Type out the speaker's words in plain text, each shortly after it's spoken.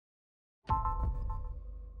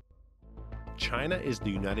China is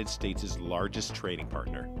the United States' largest trading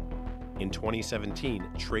partner. In 2017,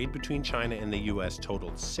 trade between China and the U.S.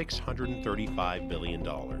 totaled $635 billion.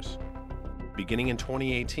 Beginning in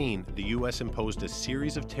 2018, the U.S. imposed a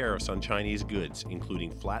series of tariffs on Chinese goods,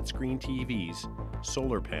 including flat-screen TVs,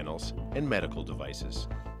 solar panels, and medical devices.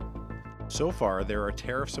 So far, there are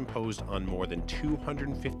tariffs imposed on more than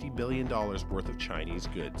 $250 billion worth of Chinese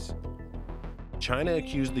goods. China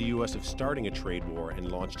accused the U.S. of starting a trade war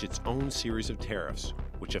and launched its own series of tariffs,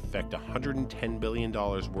 which affect $110 billion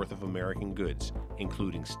worth of American goods,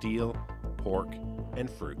 including steel, pork, and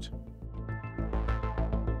fruit.